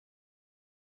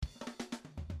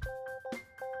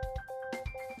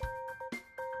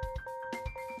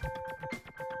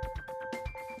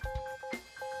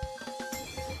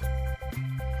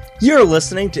You're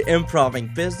listening to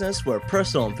Improving Business, where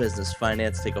personal and business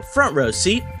finance take a front row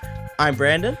seat. I'm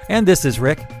Brandon. And this is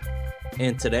Rick.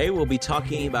 And today we'll be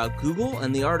talking about Google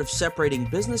and the art of separating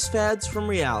business fads from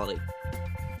reality.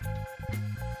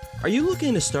 Are you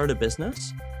looking to start a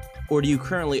business? Or do you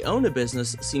currently own a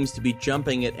business that seems to be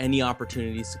jumping at any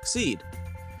opportunity to succeed?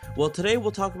 Well, today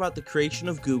we'll talk about the creation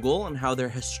of Google and how their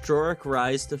historic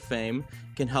rise to fame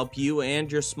can help you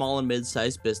and your small and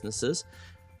mid-sized businesses.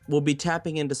 We'll be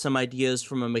tapping into some ideas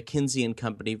from a McKinsey and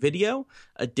Company video,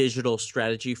 a digital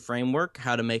strategy framework,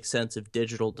 how to make sense of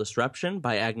digital disruption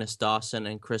by Angus, Dawson,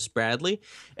 and Chris Bradley.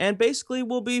 And basically,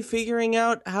 we'll be figuring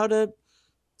out how to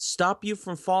stop you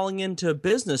from falling into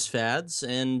business fads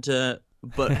and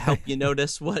but help you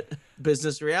notice what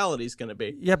business reality is going to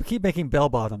be. Yeah, but keep making bell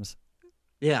bottoms.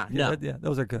 Yeah,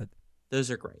 those are good. Those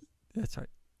are great. That's right.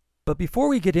 But before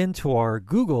we get into our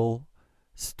Google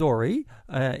story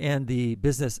and the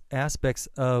business aspects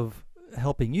of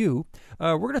helping you,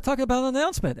 we're going to talk about an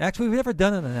announcement. Actually, we've never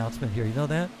done an announcement here. You know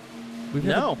that?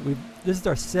 This is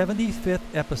our 75th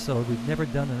episode. We've never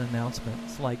done an announcement.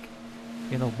 It's like,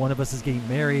 one of us is getting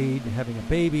married, having a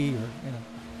baby, or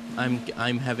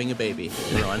I'm having a baby,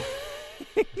 everyone.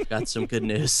 Got some good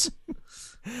news.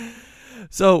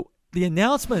 So the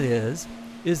announcement is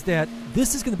that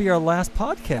this is going to be our last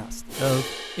podcast of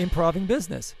Improving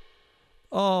Business.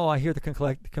 Oh, I hear the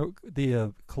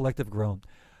collective groan.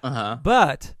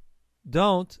 But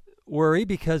don't worry,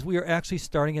 because we are actually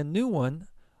starting a new one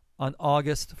on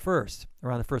August 1st,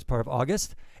 around the first part of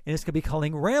August, and it's going to be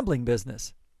calling Rambling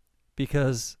Business,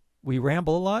 because we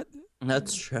ramble a lot.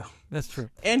 That's true. That's true.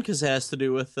 And because it has to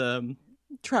do with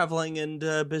traveling and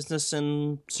business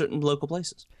in certain local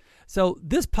places. So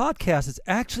this podcast is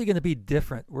actually going to be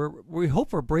different. We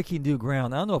hope we're breaking new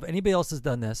ground. I don't know if anybody else has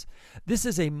done this. This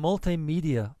is a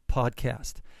multimedia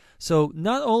podcast. So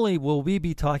not only will we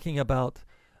be talking about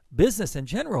business in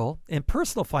general and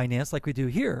personal finance like we do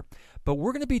here, but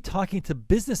we're going to be talking to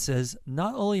businesses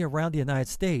not only around the United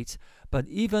States, but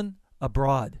even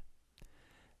abroad.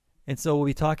 And so we'll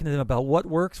be talking to them about what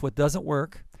works, what doesn't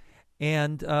work.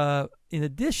 And in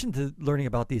addition to learning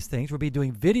about these things, we'll be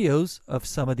doing videos of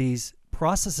some of these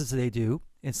processes that they do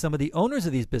and some of the owners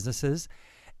of these businesses.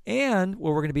 And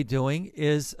what we're going to be doing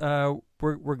is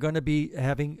we're going to be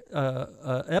having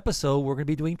an episode. We're going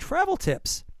to be doing travel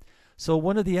tips. So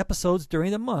one of the episodes during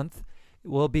the month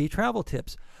will be travel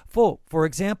tips. For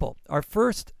example, our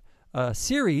first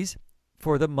series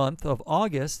for the month of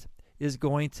August is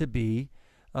going to be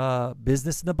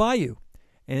Business in the Bayou.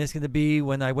 And it's going to be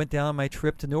when I went down on my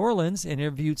trip to New Orleans and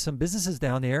interviewed some businesses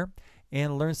down there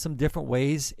and learned some different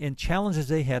ways and challenges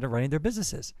they had in running their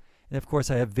businesses. And, of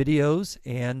course, I have videos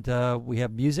and we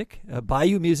have music,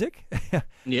 Bayou music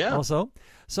also.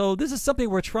 So this is something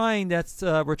we're trying.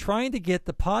 We're trying to get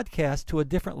the podcast to a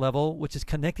different level, which is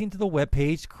connecting to the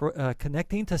webpage,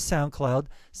 connecting to SoundCloud,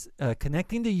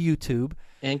 connecting to YouTube.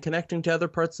 And connecting to other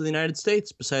parts of the United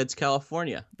States besides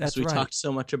California. That's right. We talked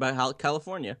so much about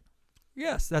California.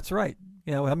 Yes, that's right.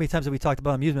 How many times have we talked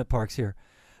about amusement parks here?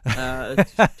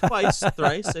 Twice,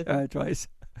 thrice, I think. Twice.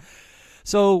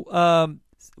 So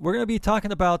we're going to be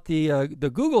talking about the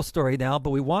Google story now, but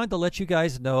we wanted to let you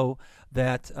guys know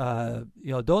that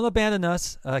don't abandon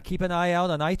us. Keep an eye out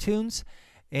on iTunes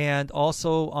and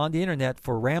also on the internet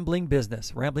for Rambling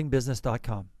Business,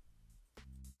 ramblingbusiness.com.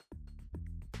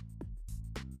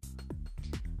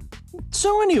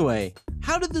 So anyway,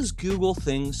 how did this Google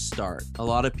thing start? A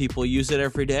lot of people use it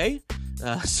every day.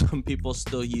 Some people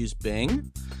still use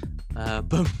Bing,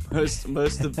 but most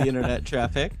of the internet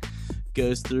traffic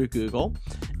goes through Google.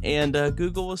 And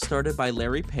Google was started by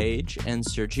Larry Page and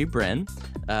Sergey Brin,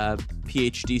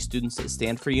 PhD students at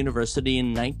Stanford University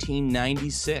in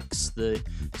 1996. That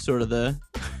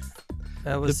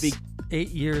was 8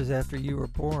 years after you were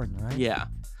born, right? Yeah.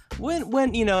 When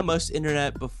most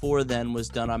internet before then was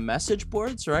done on message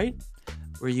boards, right?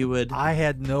 Where you would... I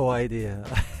had no idea.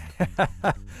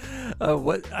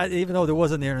 Even though there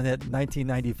wasn't the internet in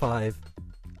 1995,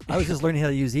 I was just learning how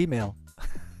to use email.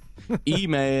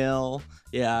 Email.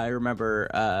 Yeah, I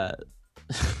remember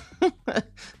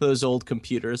those old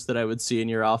computers that I would see in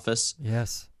your office.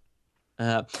 Yes.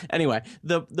 Anyway,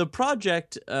 the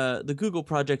project, the Google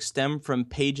project, stemmed from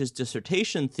Page's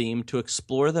dissertation theme to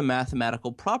explore the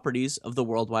mathematical properties of the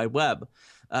World Wide Web,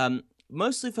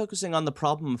 mostly focusing on the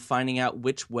problem of finding out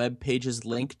which web pages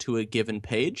link to a given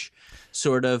page.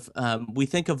 We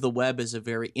think of the web as a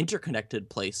very interconnected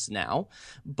place now,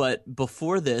 but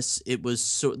before this,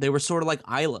 they were sort of like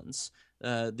islands.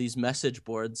 these message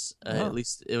boards, at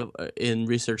least in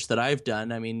research that I've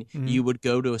done. I mean, you would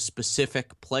go to a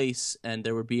specific place and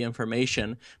there would be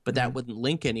information, but that wouldn't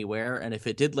link anywhere. And if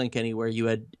it did link anywhere, you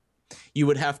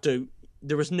would have to.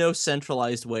 There was no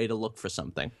centralized way to look for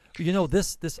something. You know,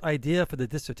 this idea for the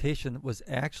dissertation was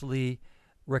actually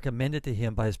recommended to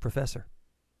him by his professor.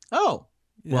 Oh,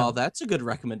 Yeah. well, that's a good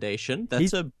recommendation.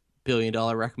 That's a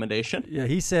billion-dollar recommendation. Yeah,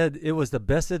 he said it was the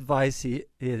best advice he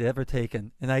had ever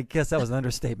taken, and I guess that was an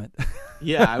understatement.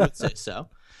 Yeah, I would say so.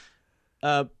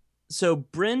 So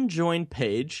Bryn joined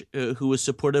Page, who was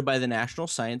supported by the National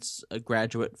Science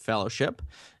Graduate Fellowship,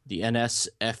 the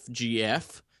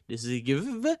NSFGF. This is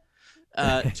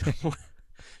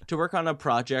to work on a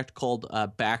project called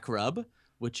Backrub,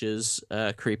 which is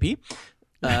creepy.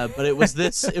 But it was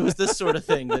this sort of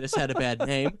thing that has had a bad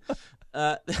name.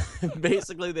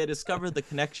 Basically, they discovered the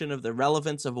connection of the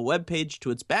relevance of a web page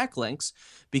to its backlinks,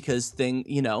 because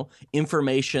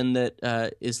information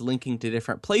that is linking to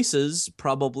different places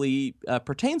probably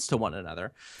pertains to one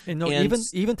another. And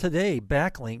even today,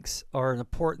 backlinks are an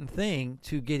important thing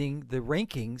to getting the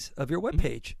rankings of your web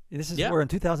page. This is we're in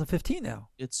 2015 now.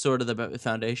 It's sort of the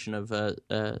foundation of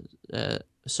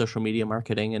social media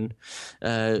marketing and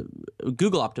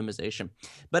Google optimization.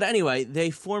 But anyway, they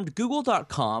formed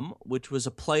Google.com, which was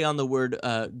a play on the word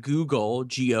Google,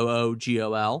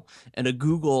 Googol, and a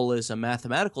Google is a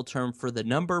mathematical term for the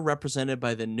number represented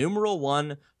by the numeral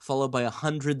 1 followed by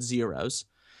 100 zeros,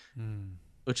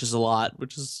 which is a lot,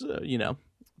 which is,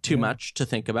 too much to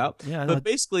think about. Yeah, but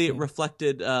basically it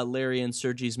reflected Larry and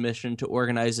Sergey's mission to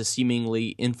organize a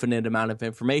seemingly infinite amount of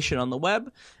information on the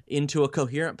web into a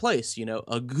coherent place,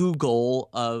 a Google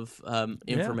of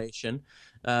information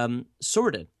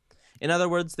sorted. In other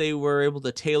words, they were able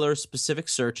to tailor specific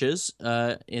searches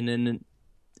in an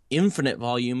infinite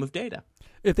volume of data.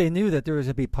 If they knew that there was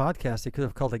going to be podcasts, they could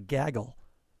have called it Gaggle.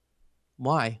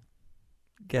 Why?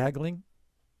 Gaggling?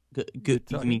 You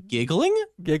mean giggling?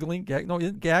 Giggling? No,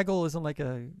 gaggle isn't like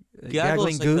a Gaggle's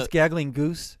gaggling goose. Gaggling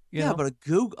goose. You know? But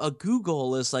a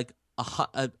Google is like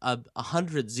a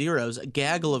 100 zeros. A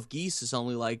gaggle of geese is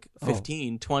only like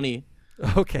 15, 20.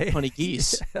 Okay. 20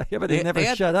 geese. Yeah, but they never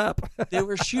shut up. They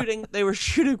were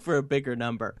shooting for a bigger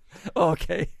number.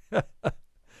 Okay.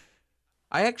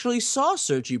 I actually saw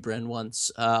Sergey Brin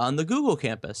once on the Google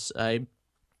campus. I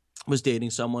was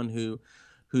dating someone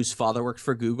whose father worked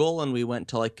for Google, and we went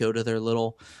to go to their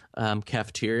little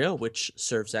cafeteria, which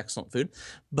serves excellent food.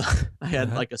 But I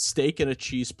had like a steak and a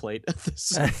cheese plate at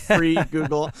this free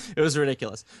Google. It was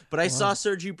ridiculous. But I saw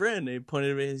Sergey Brin. He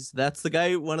pointed at me. That's the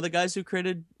guy, one of the guys who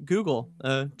created Google.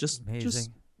 Just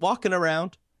walking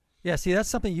around. Yeah, see, that's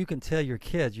something you can tell your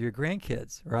kids, your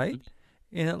grandkids, right?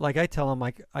 Like I tell them,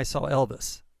 I saw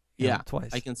Elvis. Twice.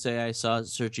 I can say I saw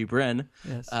Sergey Brin,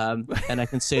 yes. And I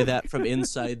can say that from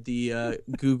inside the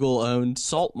Google-owned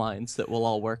salt mines that we'll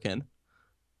all work in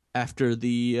after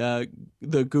the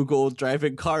Google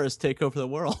driving cars take over the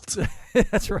world.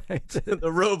 That's right.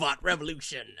 The robot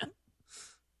revolution.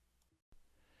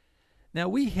 Now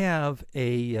we have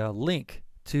a link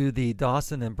to the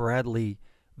Dawson and Bradley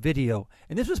video,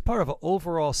 and this was part of an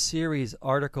overall series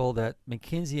article that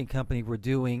McKinsey and Company were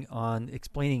doing on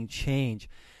explaining change.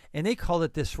 And they called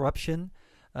it disruption.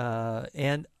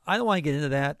 And I don't want to get into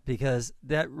that because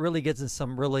that really gets into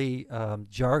some really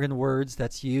jargon words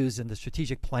that's used in the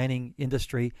strategic planning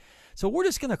industry. So we're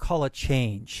just going to call it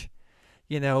change.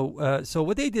 So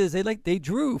what they did is they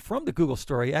drew from the Google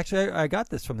story. Actually, I got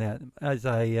this from that as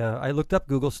I looked up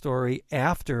Google story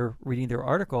after reading their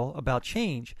article about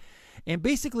change. And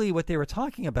basically what they were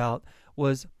talking about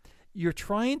was you're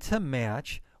trying to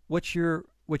match what your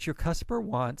customer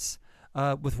wants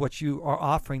with what you are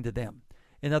offering to them.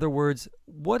 In other words,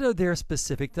 what are their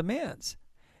specific demands?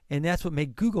 And that's what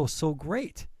made Google so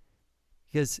great,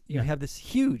 because you have this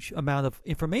huge amount of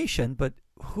information, but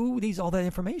who needs all that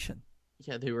information?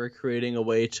 Yeah, they were creating a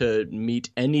way to meet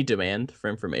any demand for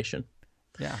information.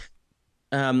 Yeah.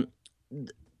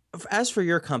 As for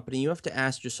your company, you have to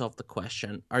ask yourself the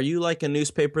question, are you like a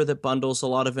newspaper that bundles a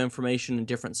lot of information in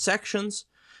different sections?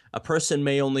 A person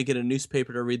may only get a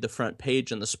newspaper to read the front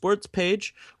page and the sports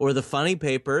page, or the funny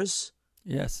papers.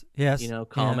 Yes.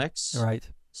 Comics. Yeah, right.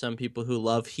 Some people who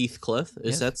love Heathcliff.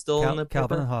 Is that still in the paper?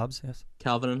 Calvin and Hobbes, yes.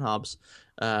 Calvin and Hobbes,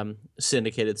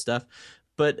 syndicated stuff.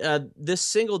 But this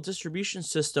single distribution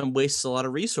system wastes a lot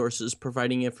of resources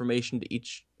providing information to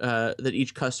each that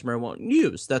each customer won't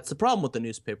use. That's the problem with the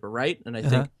newspaper, right? And I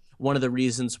think one of the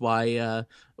reasons why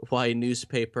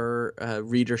newspaper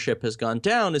readership has gone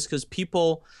down is because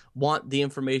people want the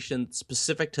information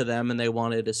specific to them and they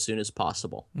want it as soon as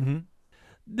possible. Mm-hmm.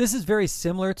 This is very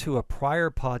similar to a prior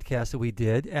podcast that we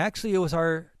did. Actually, it was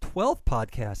our 12th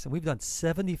podcast, and we've done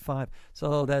 75.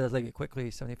 So that is like quickly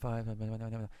 75,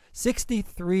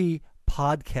 63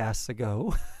 podcasts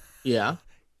ago. Yeah.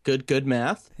 Good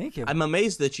math. Thank you. I'm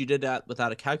amazed that you did that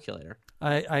without a calculator.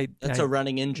 That's a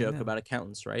running in joke about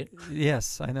accountants, right?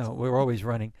 Yes, I know. We're always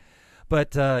running.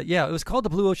 But yeah, it was called The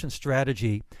Blue Ocean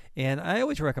Strategy, and I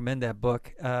always recommend that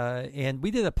book. And we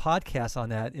did a podcast on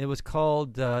that. It was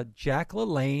called Jack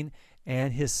LaLanne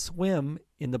and His Swim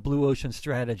in the Blue Ocean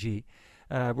Strategy,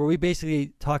 where we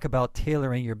basically talk about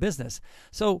tailoring your business.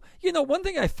 So, one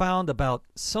thing I found about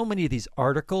so many of these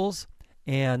articles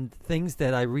and things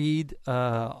that I read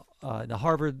the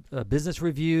Harvard Business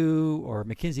Review or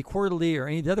McKinsey Quarterly or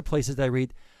any of the other places that I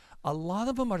read, a lot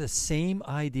of them are the same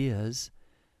ideas,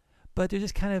 but they're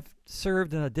just kind of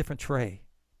served in a different tray.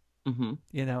 Mm-hmm.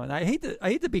 And I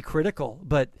hate to be critical,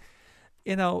 but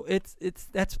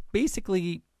that's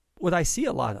basically what I see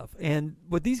a lot of. And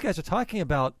what these guys are talking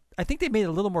about, I think they made it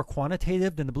a little more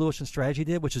quantitative than the Blue Ocean Strategy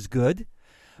did, which is good.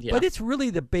 Yeah. But it's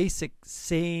really the basic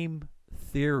same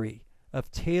theory of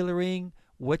tailoring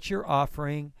what you're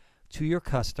offering to your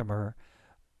customer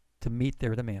to meet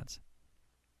their demands.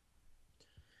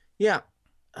 Yeah.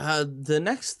 The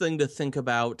next thing to think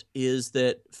about is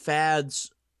that fads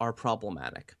are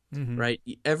problematic, right?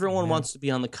 Everyone wants to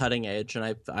be on the cutting edge, and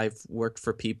I've worked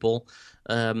for people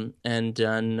and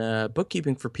done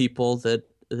bookkeeping for people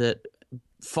that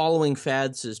following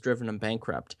fads has driven them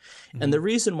bankrupt. And the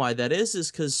reason why that is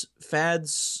because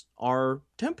fads are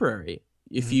temporary.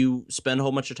 If you spend a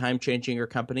whole bunch of time changing your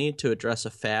company to address a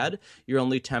fad, you're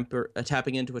only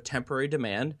tapping into a temporary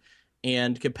demand,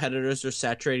 and competitors are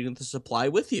saturating the supply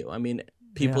with you. I mean,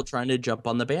 people trying to jump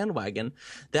on the bandwagon.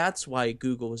 That's why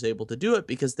Google was able to do it,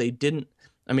 because they didn't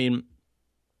 – I mean,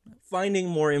 finding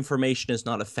more information is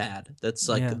not a fad. That's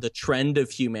like the trend of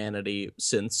humanity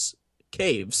since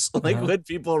caves. Like when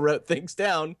people wrote things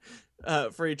down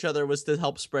for each other was to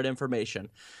help spread information.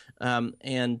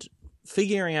 And –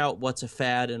 figuring out what's a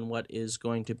fad and what is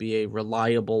going to be a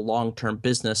reliable long-term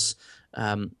business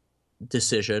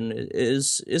decision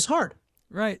is hard.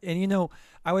 Right. And,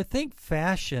 I would think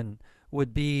fashion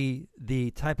would be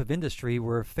the type of industry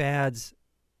where fads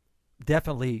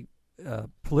definitely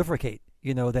proliferate,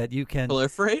 that you can...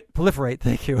 Proliferate? Proliferate,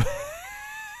 thank you.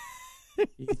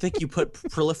 You think you put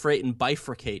proliferate and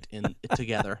bifurcate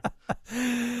together.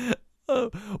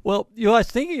 Well, I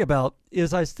was thinking about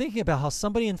how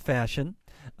somebody in fashion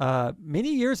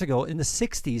many years ago, in the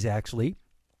 60s actually,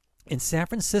 in San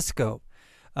Francisco,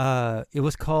 it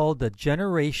was called the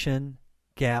Generation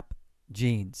Gap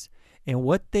jeans. And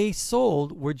what they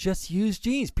sold were just used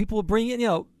jeans. People would bring in,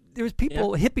 there was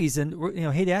people, hippies and,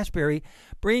 Haight-Ashbury,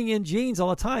 bringing in jeans all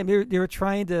the time. They were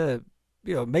trying to,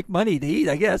 make money to eat,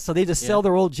 I guess. So they just sell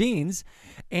their old jeans.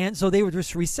 And so they would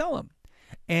just resell them.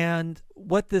 And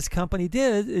what this company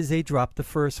did is they dropped the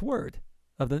first word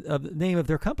of the name of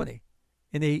their company,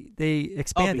 and they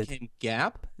expanded. Oh, it became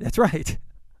Gap? That's right.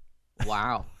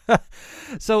 Wow.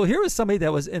 So here was somebody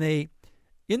that was in a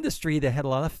industry that had a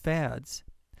lot of fads,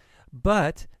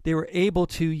 but they were able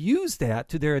to use that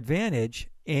to their advantage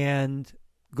and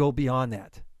go beyond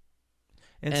that.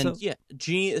 And so,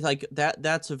 like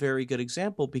that's a very good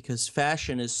example, because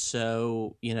fashion is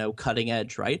so, cutting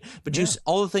edge, right? But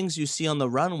all the things you see on the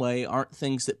runway aren't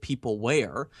things that people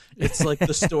wear. It's like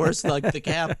the stores like the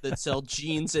Gap that sell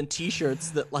jeans and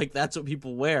T-shirts that's what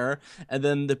people wear. And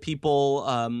then the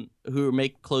people who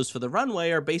make clothes for the runway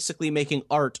are basically making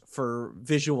art for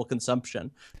visual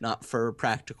consumption, not for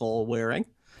practical wearing.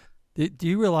 Do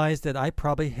you realize that I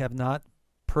probably have not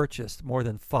purchased more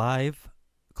than 5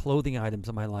 clothing items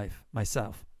in my life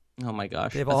myself? Oh my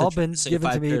gosh. They've all been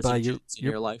given to me by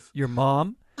your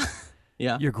mom,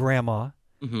 your grandma.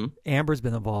 Amber's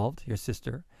been involved, your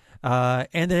sister. And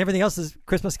then everything else is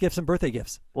Christmas gifts and birthday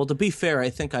gifts. Well, to be fair, I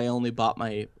think I only bought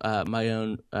my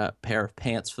own pair of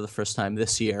pants for the first time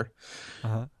this year.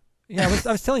 Yeah,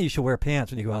 I was telling you should wear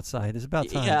pants when you go outside. It's about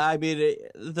time. Yeah, I mean,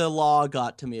 the law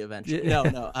got to me eventually.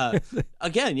 No.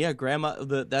 Again,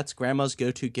 that's grandma's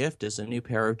go-to gift is a new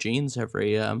pair of jeans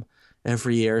every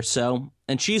year. So,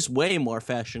 and she's way more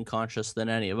fashion conscious than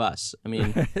any of us. I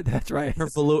mean, that's right. Her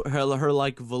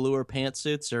velour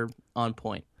pantsuits are on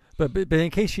point. But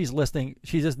in case she's listening,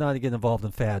 she does not get involved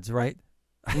in fads, right?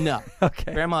 No.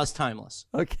 Okay. Grandma's timeless.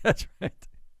 Okay, that's right.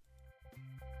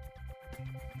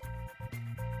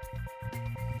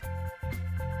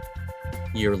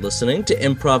 You're listening to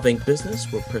Improving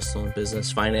Business, where personal and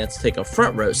business finance take a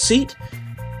front row seat.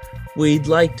 We'd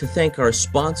like to thank our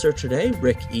sponsor today,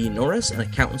 Rick E. Norris and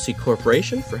Accountancy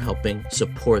Corporation, for helping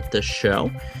support this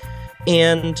show.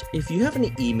 And if you have any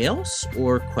emails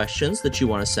or questions that you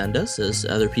want to send us, as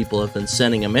other people have been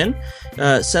sending them in,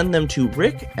 send them to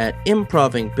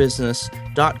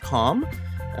rick@improvingbusiness.com.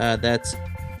 That's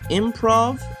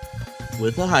improv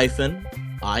with a hyphen,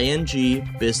 ing,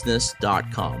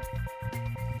 business.com.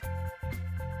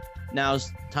 Now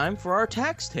it's time for our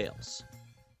tax tales.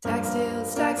 Tax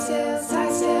tales, tax tales,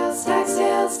 tax tales, tax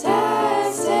tales,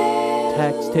 tax tales.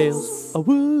 Tax tales,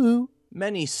 woo!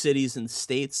 Many cities and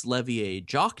states levy a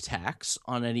jock tax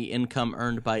on any income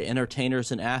earned by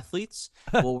entertainers and athletes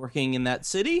while working in that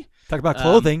city. Talk about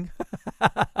clothing.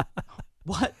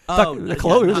 What? We were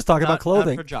just talking about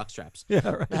clothing. Not for jock straps.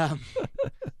 Yeah, right.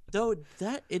 Though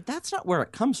that's not where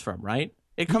it comes from, right?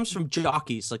 It comes from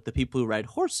jockeys, like the people who ride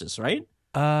horses, right?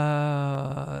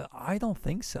 I don't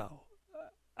think so.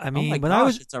 I mean,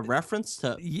 it's a reference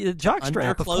to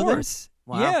jockstrap, of course.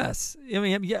 Wow. Yes, I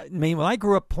mean, when I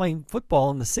grew up playing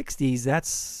football in the '60s,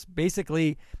 that's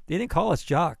basically they didn't call us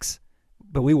jocks,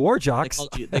 but we wore jocks.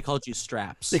 They called you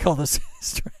straps. They called us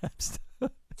straps.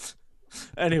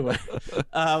 Anyway,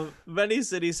 many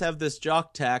cities have this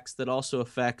jock tax that also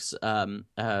affects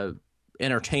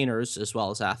entertainers as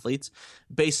well as athletes,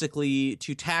 basically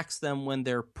to tax them when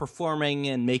they're performing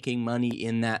and making money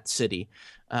in that city.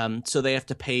 So they have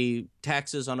to pay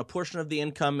taxes on a portion of the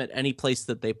income at any place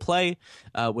that they play,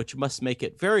 which must make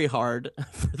it very hard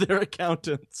for their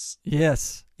accountants.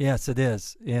 Yes, it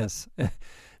is. Yes.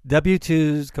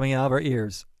 W-2s coming out of our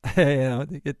ears.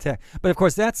 They get taxed. But of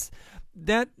course, that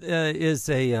is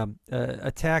a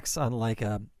tax on like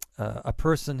a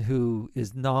person who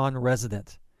is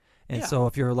non-resident. And so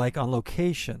if you're like on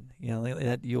location,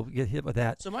 you'll get hit with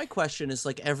that. So my question is,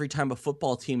 like, every time a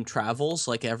football team travels,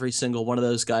 like every single one of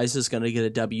those guys is going to get a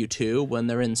W-2 when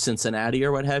they're in Cincinnati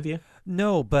or what have you?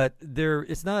 No, but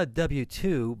it's not a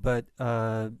W-2, but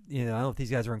I don't know if these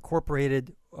guys are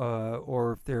incorporated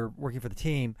or if they're working for the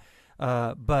team,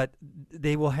 but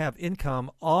they will have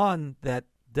income on that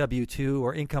W-2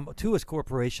 or income to his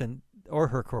corporation or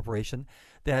her corporation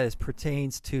that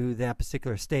pertains to that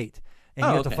particular state. And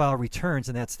you have to file returns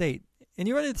in that state. And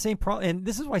you're running the same problem. And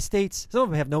this is why states, some of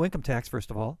them have no income tax,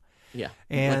 first of all. Yeah.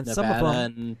 And like some Nevada of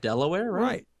them. And Delaware,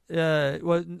 right? Nevada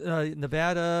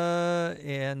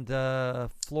and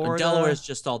Florida. And Delaware is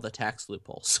just all the tax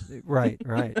loopholes. Right.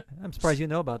 I'm surprised you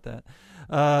know about that.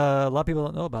 A lot of people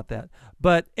don't know about that.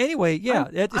 But anyway,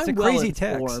 it's a crazy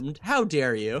tax. How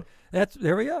dare you?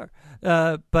 There we are.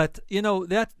 But,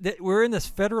 that we're in this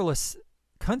federalist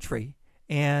country,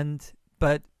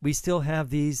 but we still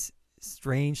have these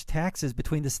strange taxes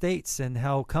between the states and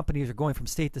how companies are going from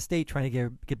state to state trying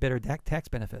to get better tax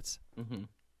benefits. Mm-hmm.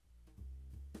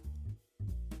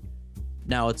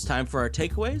 Now it's time for our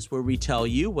takeaways, where we tell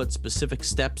you what specific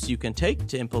steps you can take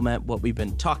to implement what we've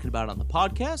been talking about on the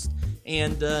podcast.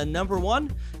 And number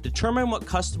one, determine what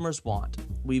customers want.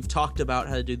 We've talked about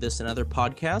how to do this in other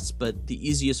podcasts, but the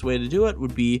easiest way to do it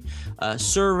would be a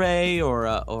survey or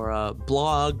a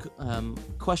blog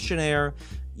questionnaire.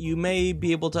 You may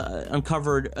be able to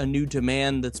uncover a new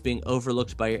demand that's being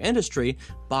overlooked by your industry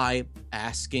by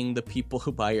asking the people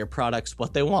who buy your products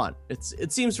what they want.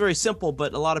 It seems very simple,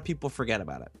 but a lot of people forget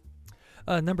about it.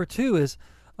 Number two is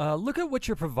look at what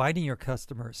you're providing your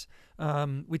customers.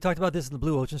 We talked about this in the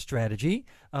Blue Ocean strategy.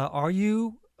 Are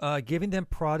you giving them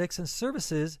products and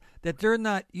services that they're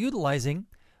not utilizing,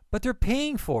 but they're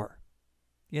paying for?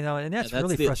 And that's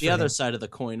really frustrating. The other side of the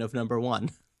coin of number one.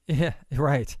 Yeah,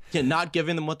 right. Yeah, not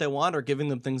giving them what they want or giving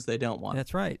them things they don't want.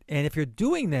 That's right. And if you're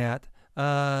doing that,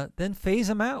 then phase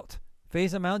them out.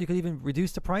 Phase them out. You could even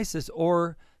reduce the prices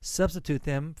or substitute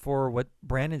them for what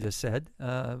Brandon just said,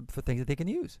 for things that they can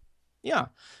use. Yeah.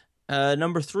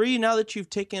 Number three, now that you've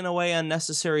taken away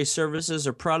unnecessary services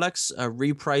or products,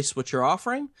 reprice what you're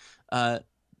offering.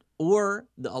 Or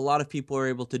a lot of people are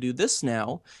able to do this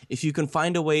now. If you can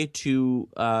find a way to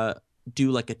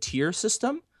do like a tier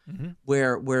system, mm-hmm.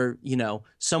 where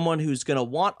someone who's going to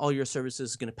want all your services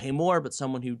is going to pay more, but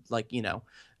someone who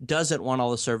doesn't want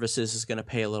all the services is going to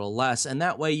pay a little less. And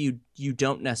that way you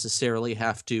don't necessarily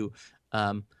have to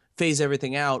phase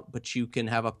everything out, but you can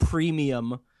have a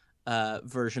premium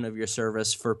version of your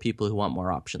service for people who want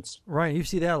more options. Right. You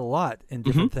see that a lot in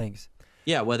different mm-hmm. things.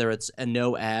 Yeah, whether it's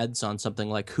no ads on something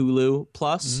like Hulu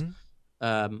Plus,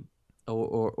 mm-hmm.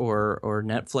 Or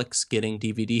Netflix getting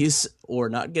DVDs or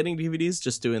not getting DVDs,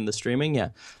 just doing the streaming. Yeah,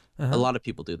 a lot of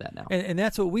people do that now. And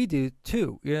that's what we do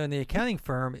too. In the accounting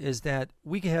firm is that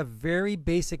we can have very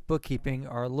basic bookkeeping,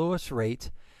 our lowest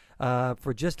rate,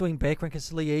 for just doing bank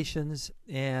reconciliations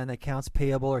and accounts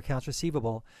payable or accounts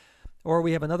receivable. Or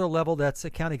we have another level that's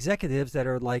account executives that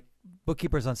are like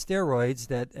bookkeepers on steroids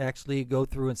that actually go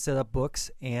through and set up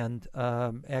books and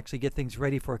actually get things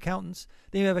ready for accountants.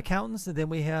 Then we have accountants, and then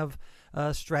we have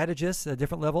strategists at a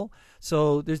different level.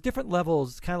 So there's different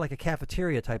levels, kind of like a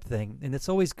cafeteria type thing. And it's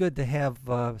always good to have,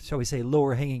 shall we say,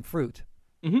 lower hanging fruit.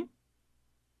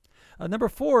 Number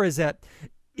 4 is that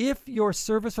if your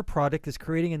service or product is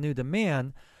creating a new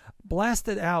demand, blast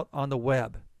it out on the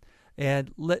web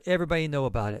and let everybody know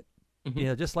about it.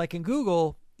 Just like in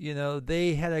Google,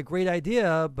 they had a great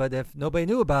idea, but if nobody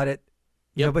knew about it,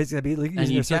 nobody's going to be using and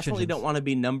you their search definitely engines. don't want to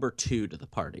be number 2 to the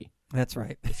party. That's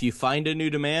right. If you find a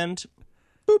new demand,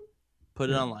 boop,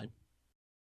 put it online.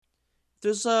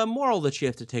 There's a moral that you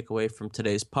have to take away from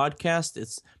today's podcast.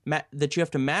 It's that you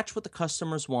have to match what the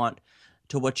customers want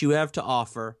to what you have to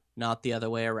offer, not the other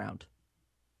way around.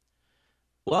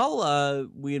 Well,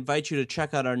 we invite you to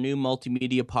check out our new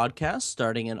multimedia podcast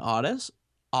starting in August.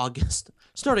 It's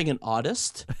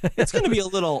going to be a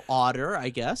little odder, I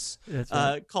guess. That's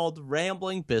right. Called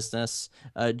Rambling Business.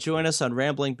 Join us on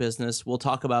Rambling Business. We'll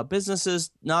talk about businesses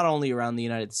not only around the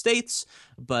United States,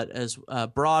 but as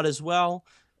abroad as well,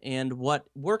 and what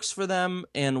works for them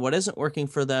and what isn't working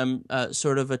for them,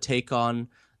 sort of a take on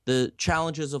the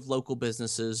challenges of local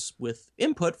businesses with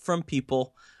input from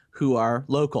people who are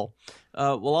local.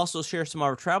 We'll also share some of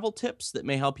our travel tips that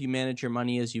may help you manage your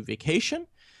money as you vacation.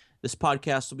 This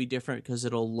podcast will be different because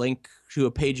it'll link to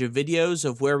a page of videos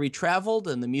of where we traveled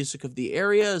and the music of the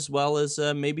area, as well as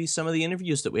maybe some of the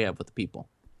interviews that we have with the people.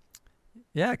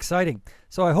 Yeah, exciting.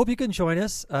 So I hope you can join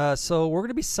us. So we're going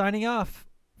to be signing off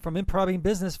from Improving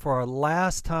Business for our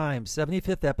last time,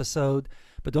 75th episode.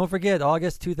 But don't forget,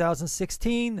 August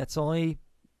 2016, that's only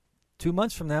 2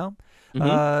 months from now.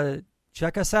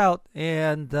 Check us out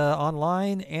and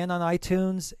online and on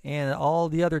iTunes and all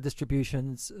the other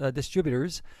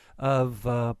distributors of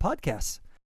podcasts.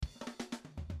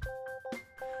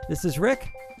 This is Rick.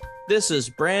 This is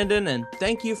Brandon, and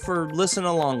thank you for listening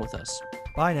along with us.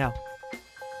 Bye now.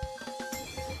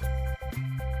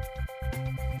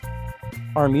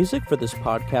 Our music for this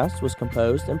podcast was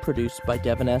composed and produced by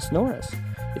Devin S. Norris.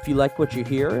 If you like what you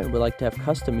hear and would like to have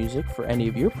custom music for any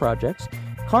of your projects,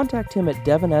 contact him at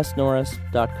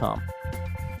devinsnorris.com.